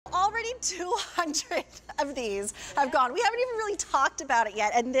200 of these have gone. We haven't even really talked about it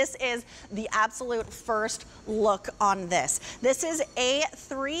yet, and this is the absolute first look on this. This is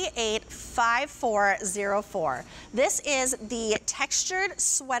A385404. This is the textured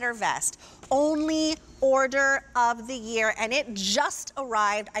sweater vest. Only order of the year, and it just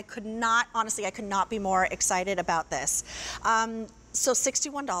arrived. I could not, honestly, I could not be more excited about this. So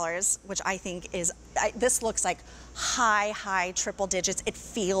 $61, which I think is, this looks like high triple digits. It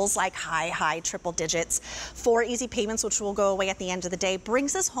feels like high triple digits. 4 easy payments, which will go away at the end of the day,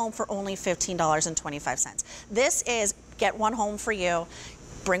 brings us home for only $15.25. This is get one home for you.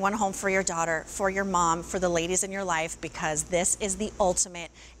 Bring one home for your daughter, for your mom, for the ladies in your life, because this is the ultimate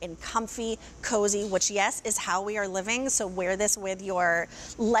in comfy, cozy, which yes, is how we are living. So wear this with your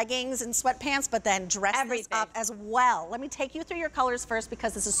leggings and sweatpants, but then dress this up as well. Let me take you through your colors first,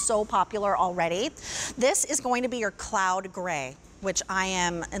 because this is so popular already. This is going to be your cloud gray, which I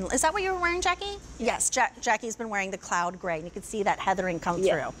am, and is that what you were wearing, Jackie? Yes, Jackie's been wearing the cloud gray, and you can see that heathering come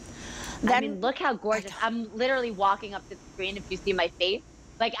through. Then, I mean, look how gorgeous. I'm literally walking up the screen, if you see my face.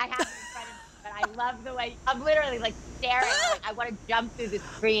 Like, I have it in front of me, but I love the way, I'm literally like staring, like I want to jump through the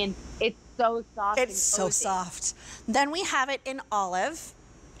screen. It's so soft. It's so soft. Then we have it in olive,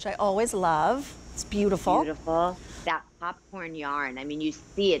 which I always love. It's beautiful. Beautiful. That popcorn yarn. I mean, you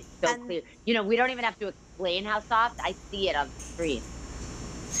see it so clear. You know, we don't even have to explain how soft. I see it on the screen.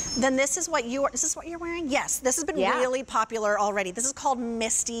 Then this is what you're wearing? Yes, this has been really popular already. This is called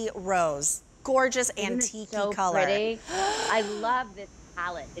Misty Rose. Gorgeous antique color. Pretty? I love this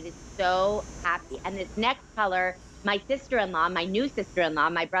palette. It is so happy. And this next color, my sister-in-law, my new sister-in-law,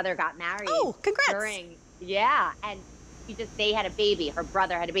 my brother got married. Oh, congrats. And they had a baby. Her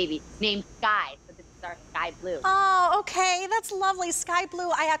brother had a baby named Sky. So this is our sky blue. Oh, okay. That's lovely. Sky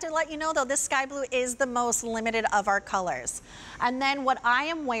blue. I have to let you know, though, this sky blue is the most limited of our colors. And then what I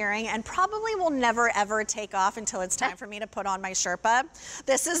am wearing, and probably will never, ever take off until it's time for me to put on my Sherpa,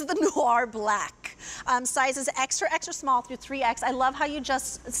 this is the Noir Black. Sizes extra small through 3X. I love how you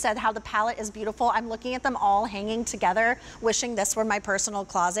just said how the palette is beautiful. I'm looking at them all hanging together, wishing this were my personal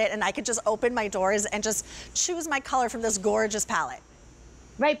closet, and I could just open my doors and just choose my color from this gorgeous palette.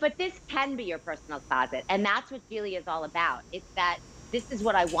 Right, but this can be your personal closet, and that's what G.I.L.I is all about. It's that this is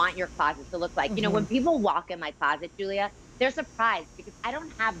what I want your closet to look like. You know, when people walk in my closet, Julia, they're surprised because I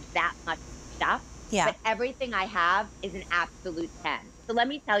don't have that much stuff, but everything I have is an absolute 10. So let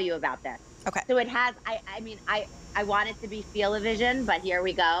me tell you about this. Okay. So it has, I want it to be Feel-O-Vision, but here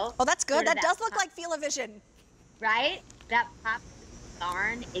we go. Oh, that's good. That does look like Feel-O-Vision. Right? That pop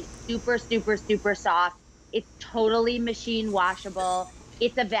yarn is super soft. It's totally machine washable.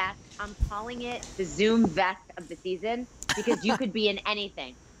 It's a vest. I'm calling it the Zoom vest of the season because you could be in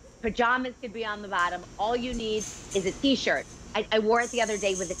anything. Pajamas could be on the bottom. All you need is a t-shirt. I wore it the other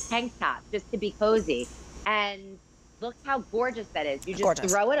day with a tank top just to be cozy. And look how gorgeous that is. You just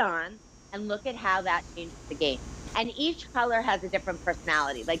throw it on and look at how that changes the game. And each color has a different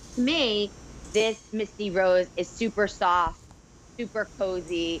personality. Like to me, this Misty Rose is super soft, super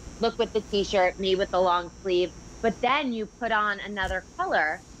cozy. Look with the t-shirt, me with the long sleeve. But then you put on another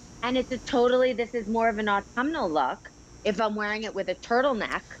color and it's a totally, this is more of an autumnal look. If I'm wearing it with a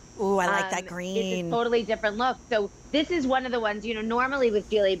turtleneck. Ooh, I like that green. It's a totally different look. So this is one of the ones, you know, normally with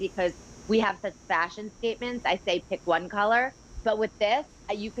G.I.L.I, because we have such fashion statements, I say pick one color. But with this,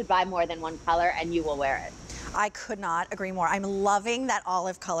 you could buy more than one color and you will wear it. I could not agree more. I'm loving that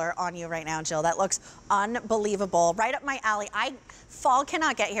olive color on you right now, Jill. That looks unbelievable. Right up my alley. Fall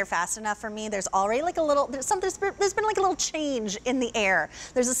cannot get here fast enough for me. There's already like a little, there's been like a little change in the air.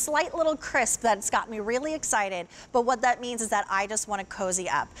 There's a slight little crisp that's got me really excited. But what that means is that I just want to cozy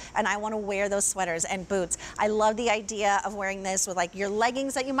up and I want to wear those sweaters and boots. I love the idea of wearing this with like your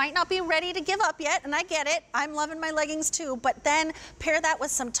leggings that you might not be ready to give up yet. And I get it. I'm loving my leggings too. But then pair that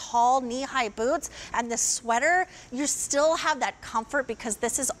with some tall knee-high boots and this sweater, you still have that comfort because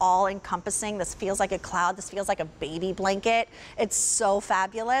this is all encompassing. This feels like a cloud. This feels like a baby blanket. It's so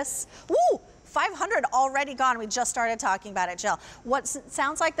fabulous. Woo! 500 already gone. We just started talking about it, Jill. What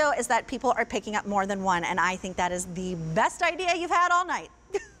sounds like, though, is that people are picking up more than one, and I think that is the best idea you've had all night.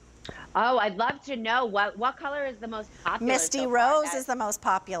 Oh, I'd love to know what color is the most popular. Misty Rose is the most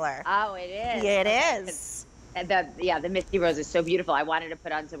popular. Oh, it is. Yeah, it is. The Misty Rose is so beautiful. I wanted to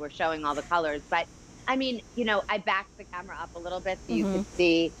put on so we're showing all the colors, but I mean, you know, I backed the camera up a little bit so you could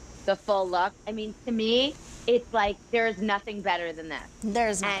see the full look. I mean, to me, it's like there's nothing better than this.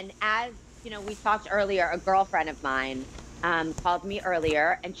 There's not. And as you know, we talked earlier, a girlfriend of mine called me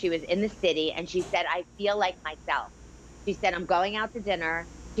earlier and she was in the city and she said, I feel like myself. She said, I'm going out to dinner.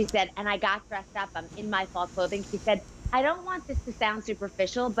 She said, and I got dressed up. I'm in my fall clothing. She said, I don't want this to sound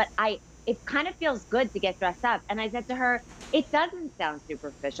superficial, but I it kind of feels good to get dressed up. And I said to her, it doesn't sound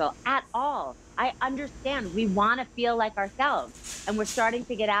superficial at all. I understand. We want to feel like ourselves, and we're starting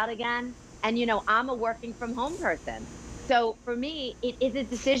to get out again. And, I'm a working from home person. So for me, it is a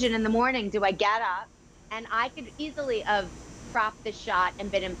decision in the morning. Do I get up? And I could easily have cropped the shot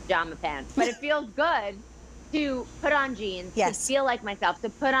and been in pajama pants, but it feels good to put on jeans, to Yes. feel like myself, to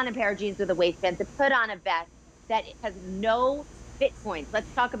put on a pair of jeans with a waistband, to put on a vest that has no fit points. Let's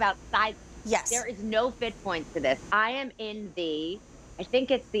talk about size. Yes. There is no fit points to this. I am in I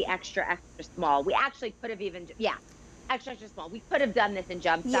think it's the extra, extra small. We actually could have extra, extra small. We could have done this in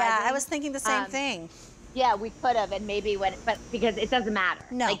jump sizing. Yeah, I was thinking the same thing. Yeah, we could have, and maybe but because it doesn't matter.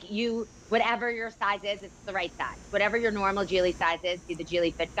 No. Like whatever your size is, it's the right size. Whatever your normal G.I.L.I size is, see the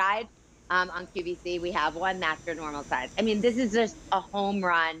G.I.L.I Fit Guide on QVC. We have one. That's your normal size. I mean, this is just a home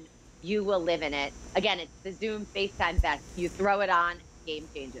run. You will live in it. Again, it's the Zoom FaceTime vest. You throw it on, game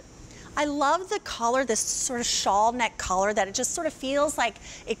changes. I love the color, this sort of shawl neck color, that it just sort of feels like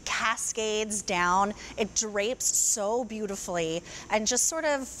it cascades down. It drapes so beautifully and just sort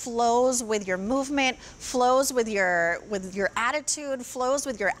of flows with your movement, flows with your attitude, flows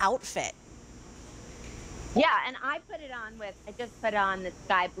with your outfit. Yeah, and I just put on the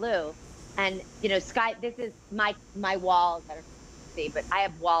sky blue, and this is my walls that are see, but I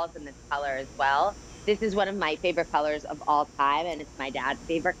have walls in this color as well. This is one of my favorite colors of all time, and it's my dad's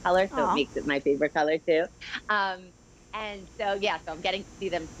favorite color, so Aww. It makes it my favorite color too. And so so I'm getting to see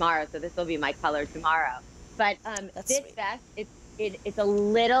them tomorrow, so this will be my color tomorrow. But this sweet. vest, it's a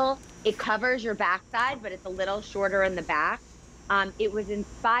little, it covers your backside, but it's a little shorter in the back. It was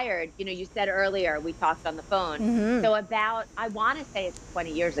inspired, you said earlier, we talked on the phone. Mm-hmm. So I want to say it's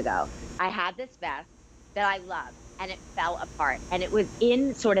 20 years ago, I had this vest that I loved, and it fell apart, and it was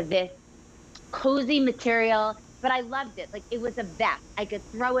in sort of this cozy material, but I loved it. Like, it was a vest. I could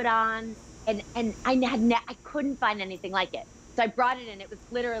throw it on, and I couldn't find anything like it. So I brought it in. It was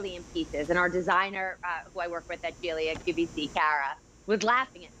literally in pieces. And our designer, who I work with at G.I.L.I at QVC, Kara, was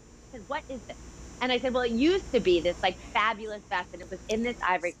laughing at me. She said, "What is this?" And I said, "Well, it used to be this like fabulous vest, and it was in this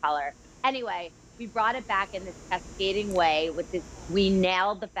ivory color." Anyway, we brought it back in this cascading way with this. We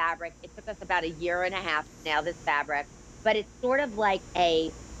nailed the fabric. It took us about 1.5 years to nail this fabric, but it's sort of like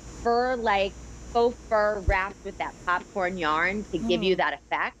a fur, like faux fur wrapped with that popcorn yarn to give you that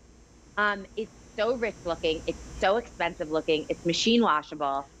effect. It's so rich looking. It's so expensive looking. It's machine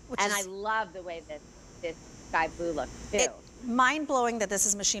washable. And I love the way this sky blue looks too. Mind-blowing that this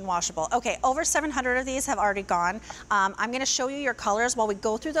is machine washable. Okay, over 700 of these have already gone. I'm gonna show you your colors. While we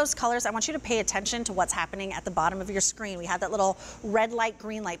go through those colors, I want you to pay attention to what's happening at the bottom of your screen. We have that little red light,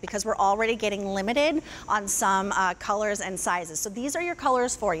 green light, because we're already getting limited on some colors and sizes. So these are your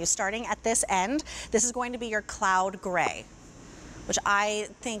colors for you. Starting at this end, this is going to be your cloud gray, which I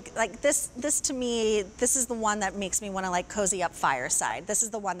think, like, this to me, this is the one that makes me want to like cozy up fireside. This is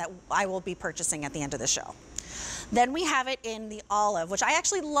the one that I will be purchasing at the end of the show. Then we have it in the olive, which I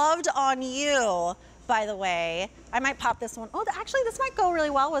actually loved on you, by the way. I might pop this one. Oh, actually, this might go really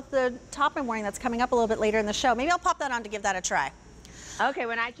well with the top I'm wearing that's coming up a little bit later in the show. Maybe I'll pop that on to give that a try. Okay,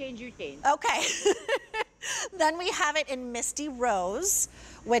 when I change, you change. Okay. Then we have it in Misty Rose,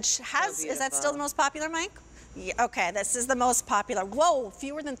 which has, is that still the most popular, Mike? Yeah, okay, this is the most popular. Whoa,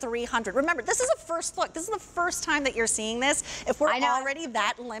 fewer than 300. Remember, this is a first look. This is the first time that you're seeing this. If we're already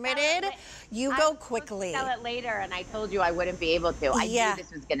that limited, you go quickly. I'll sell it later, and I told you I wouldn't be able to. I knew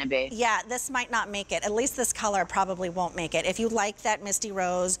this was gonna be. Yeah, this might not make it. At least this color probably won't make it. If you like that Misty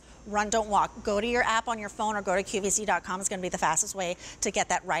Rose, run, don't walk. Go to your app on your phone or go to QVC.com. It's gonna be the fastest way to get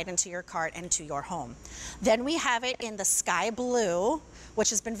that right into your cart and to your home. Then we have it in the sky blue, which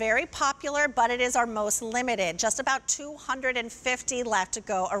has been very popular, but it is our most limited. Just about 250 left to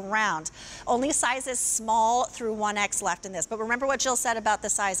go around. Only sizes small through 1X left in this. But remember what Jill said about the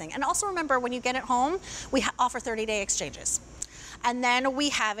sizing. And also remember, when you get it home, we offer 30-day exchanges. And then we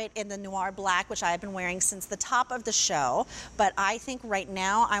have it in the Noir Black, which I have been wearing since the top of the show. But I think right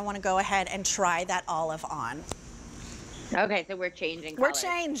now I want to go ahead and try that olive on. Okay, so we're changing colors. We're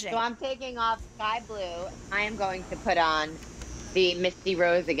changing. So I'm taking off sky blue. I am going to put on the Misty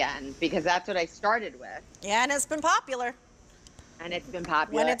Rose again, because that's what I started with. Yeah, and it's been popular. And it's been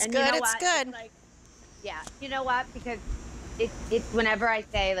popular. When it's and good, you know it's good. It's like, yeah, you know what? Because it's whenever I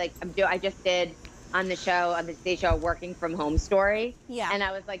say, like, I just did on the show, on the stage show, working from home story. Yeah. And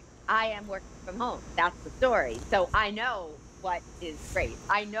I was like, I am working from home. That's the story. So I know what is great.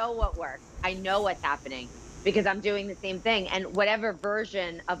 I know what works. I know what's happening, because I'm doing the same thing. And whatever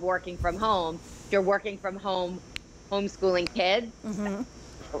version of working from home, if you're working from home, homeschooling kids,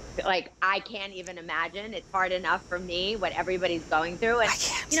 like, I can't even imagine. It's hard enough for me what everybody's going through. I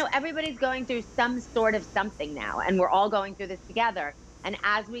And, can't. everybody's going through some sort of something now, and we're all going through this together. And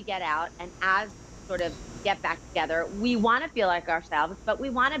as we get out and as sort of get back together, we want to feel like ourselves, but we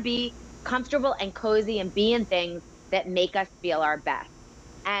want to be comfortable and cozy and be in things that make us feel our best.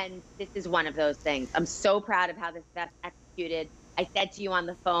 And this is one of those things. I'm so proud of how this vest executed. I said to you on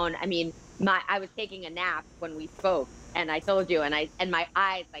the phone, I mean, I was taking a nap when we spoke, and I told you, and my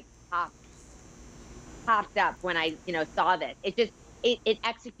eyes like popped up when I, saw this. It just it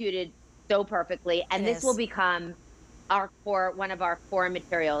executed so perfectly, It and this will is. become one of our core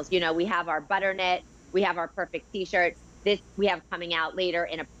materials. We have our butter knit, we have our perfect t-shirt. This we have coming out later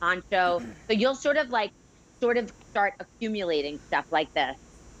in a poncho. So you'll sort of start accumulating stuff like this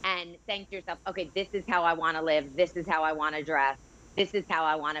and saying to yourself, okay, this is how I want to live, this is how I want to dress, this is how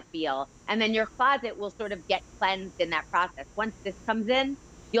I want to feel. And then your closet will sort of get cleansed in that process. Once this comes in,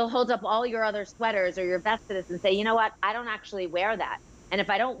 you'll hold up all your other sweaters or your vests to this and say, you know what, I don't actually wear that. And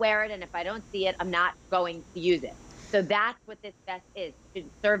if I don't wear it and if I don't see it, I'm not going to use it. So that's what this vest is. It should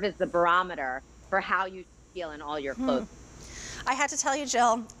serve as the barometer for how you feel in all your clothes. I had to tell you,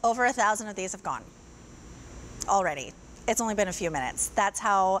 Jill, over 1,000 of these have gone already. It's only been a few minutes. That's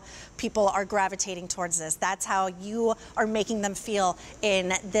how people are gravitating towards this. That's how you are making them feel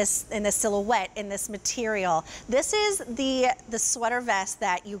in this silhouette, in this material. This is the sweater vest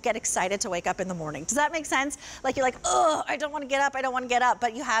that you get excited to wake up in the morning. Does that make sense? Like you're like, oh, I don't want to get up, I don't want to get up,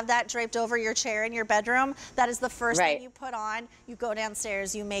 but you have that draped over your chair in your bedroom. That is the first thing you put on. You go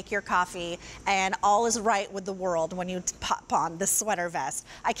downstairs, you make your coffee, and all is right with the world when you pop on this sweater vest.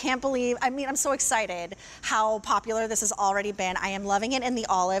 I can't believe, I mean, I'm so excited how popular this has already been. I am loving it in the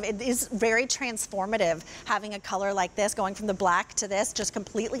olive. It is very transformative having a color like this, going from the black to this, just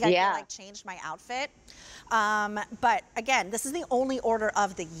completely, I feel like, changed my outfit. But again, this is the only order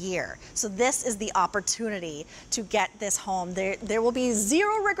of the year. So this is the opportunity to get this home. There will be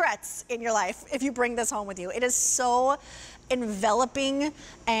zero regrets in your life if you bring this home with you. It is so enveloping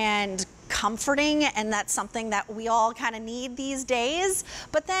and comforting, and that's something that we all kind of need these days.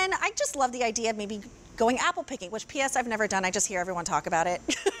 But then I just love the idea of maybe going apple picking, which P.S. I've never done. I just hear everyone talk about it.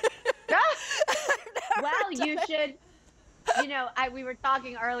 Well, you should. We were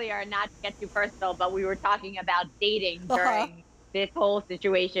talking earlier, not to get too personal, but we were talking about dating during this whole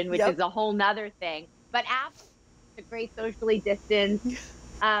situation, which is a whole nother thing. But apple is a great socially distanced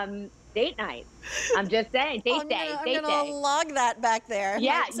date night. I'm just saying, date day. I'm gonna log that back there.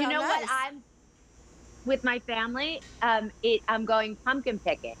 Yeah, you know what? I'm with my family. I'm going pumpkin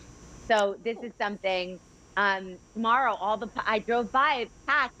picking. So this is something. Tomorrow, I drove by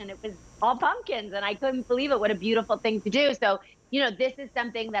Patch and it was all pumpkins, and I couldn't believe it. What a beautiful thing to do. So this is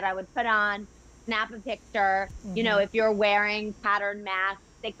something that I would put on, snap a picture. If you're wearing patterned masks,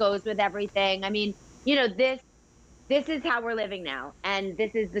 it goes with everything. I mean, this is how we're living now, and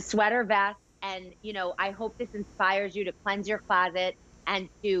this is the sweater vest. And I hope this inspires you to cleanse your closet and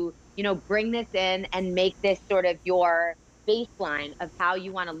to bring this in and make this sort of your baseline of how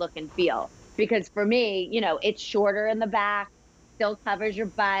you want to look and feel. Because for me, it's shorter in the back, still covers your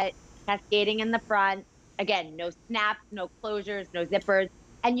butt, cascading in the front. Again, no snaps, no closures, no zippers.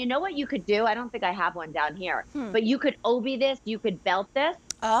 And you know what you could do? I don't think I have one down here, but you could obi this, you could belt this.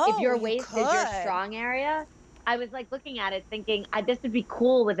 Oh, if your waist is your strong area. I was like looking at it thinking this would be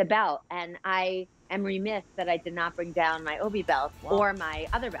cool with a belt. And I am remiss that I did not bring down my obi belt or my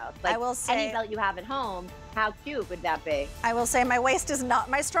other belts. Like, I will say, any belt you have at home, how cute would that be? I will say my waist is not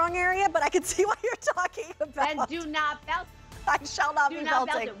my strong area, but I can see what you're talking about. And do not belt. I shall not be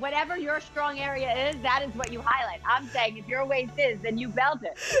belting. Belt it. Whatever your strong area is, that is what you highlight. I'm saying if your waist is, then you belt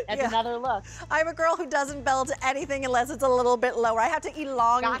it. That's another look. I'm a girl who doesn't belt anything unless it's a little bit lower. I have to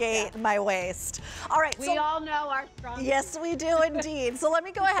elongate my waist. All right. We all know our strong. Yes, we do indeed. So let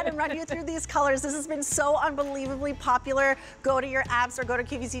me go ahead and run you through these colors. This has been so unbelievably popular. Go to your apps or go to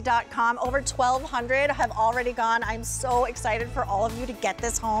QVC.com. Over 1,200 have already gone. I'm so excited for all of you to get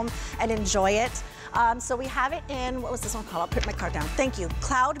this home and enjoy it. So we have it in, what was this one called? I'll put my card down. Thank you.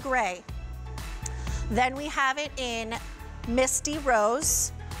 Cloud Gray. Then we have it in Misty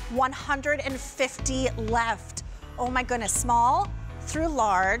Rose. 150 left. Oh my goodness. Small through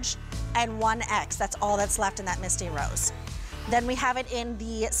large and 1X. That's all that's left in that Misty Rose. Then we have it in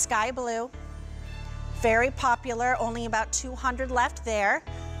the Sky Blue. Very popular. Only about 200 left there.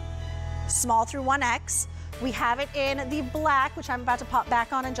 Small through 1X. We have it in the black, which I'm about to pop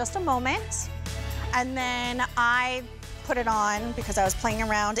back on in just a moment. And then I put it on because I was playing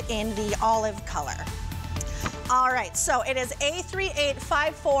around in the olive color. All right, so it is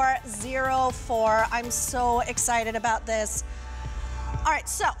A385404. I'm so excited about this. All right,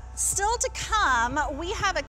 so still to come, we have a